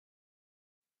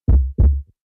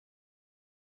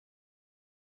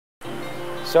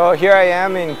So here I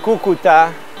am in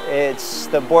Cúcuta. It's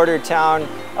the border town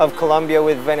of Colombia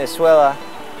with Venezuela.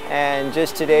 And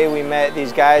just today we met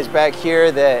these guys back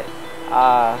here that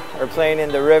are playing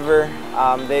in the river.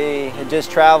 They had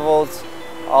just traveled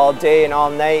all day and all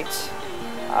night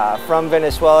from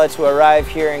Venezuela to arrive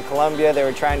here in Colombia. They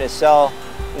were trying to sell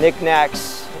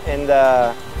knickknacks in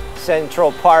the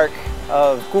central park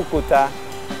of Cúcuta.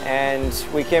 And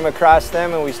we came across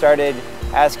them and we started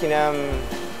asking them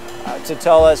to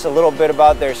tell us a little bit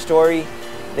about their story.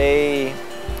 They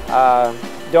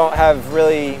don't have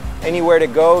really anywhere to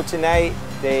go tonight.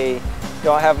 They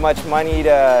don't have much money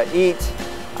to eat.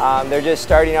 They're just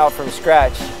starting out from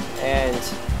scratch, and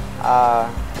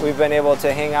we've been able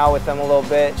to hang out with them a little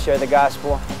bit, share the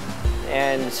gospel.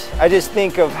 And I just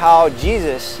think of how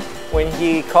Jesus, when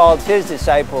he called his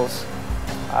disciples,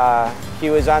 he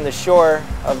was on the shore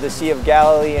of the Sea of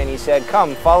Galilee and he said,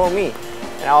 "Come, follow me,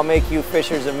 and I'll make you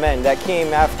fishers of men." That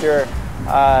came after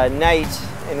a night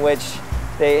in which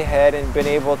they hadn't been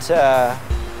able to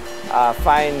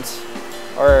find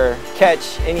or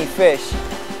catch any fish,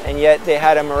 and yet they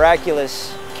had a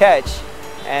miraculous catch,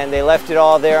 and they left it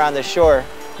all there on the shore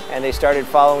and they started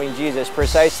following Jesus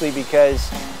precisely because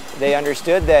they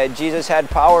understood that Jesus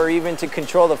had power even to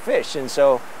control the fish, and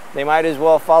so they might as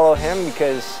well follow him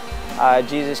because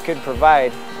Jesus could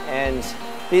provide. And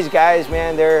these guys,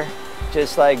 man, they're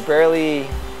just like barely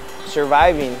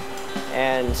surviving,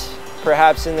 and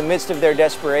perhaps in the midst of their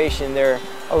desperation they're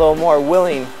a little more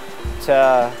willing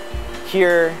to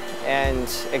hear and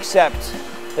accept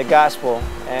the gospel.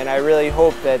 And I really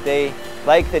hope that they,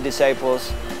 like the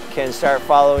disciples, can start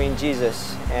following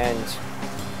Jesus. And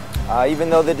even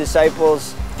though the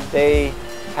disciples, they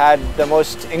had the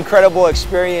most incredible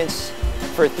experience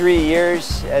for 3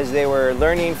 years as they were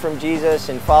learning from Jesus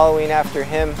and following after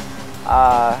him,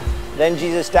 then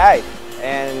Jesus died,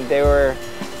 and they were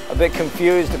a bit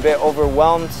confused, a bit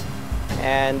overwhelmed,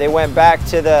 and they went back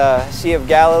to the Sea of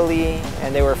Galilee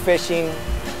and they were fishing.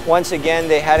 Once again,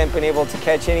 they hadn't been able to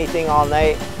catch anything all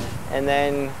night, and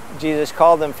then Jesus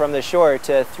called them from the shore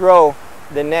to throw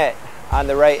the net on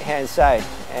the right-hand side.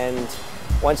 And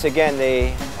once again, they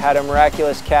had a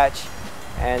miraculous catch,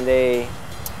 and they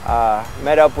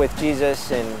met up with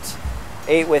Jesus and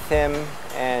ate with him.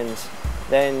 And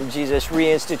then Jesus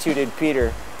reinstituted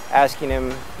Peter, asking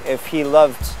him if he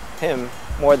loved him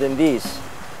more than these.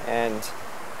 And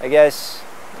I guess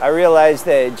I realized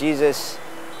that Jesus,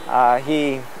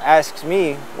 he asks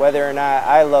me whether or not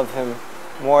I love him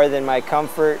more than my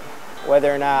comfort,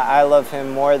 whether or not I love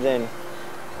him more than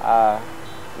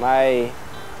my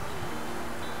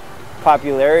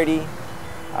popularity,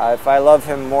 if I love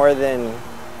him more than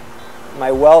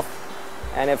my wealth,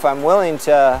 and if I'm willing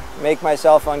to make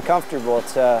myself uncomfortable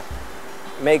to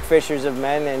make fishers of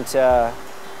men and to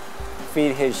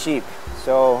feed his sheep.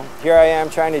 So here I am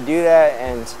trying to do that,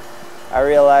 and I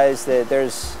realize that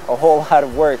there's a whole lot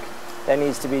of work that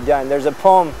needs to be done. There's a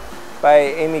poem by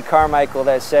Amy Carmichael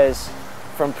that says,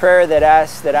 "From prayer that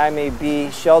asks that I may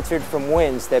be sheltered from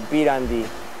winds that beat on thee,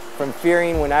 from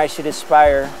fearing when I should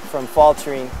aspire, from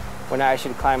faltering when I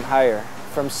should climb higher.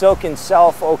 From silken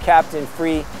self, O Captain,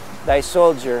 free thy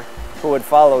soldier who would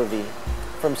follow thee.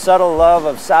 From subtle love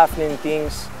of softening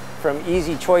things, from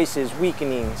easy choices,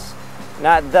 weakenings.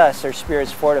 Not thus are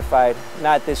spirits fortified,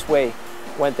 not this way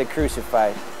went the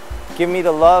crucified. Give me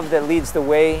the love that leads the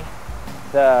way,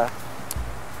 the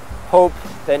hope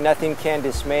that nothing can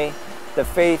dismay, the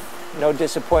faith no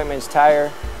disappointments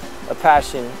tire, a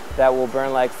passion that will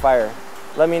burn like fire.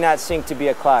 Let me not sink to be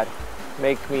a clod.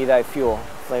 Make me thy fuel,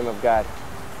 flame of God."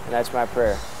 And that's my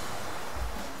prayer.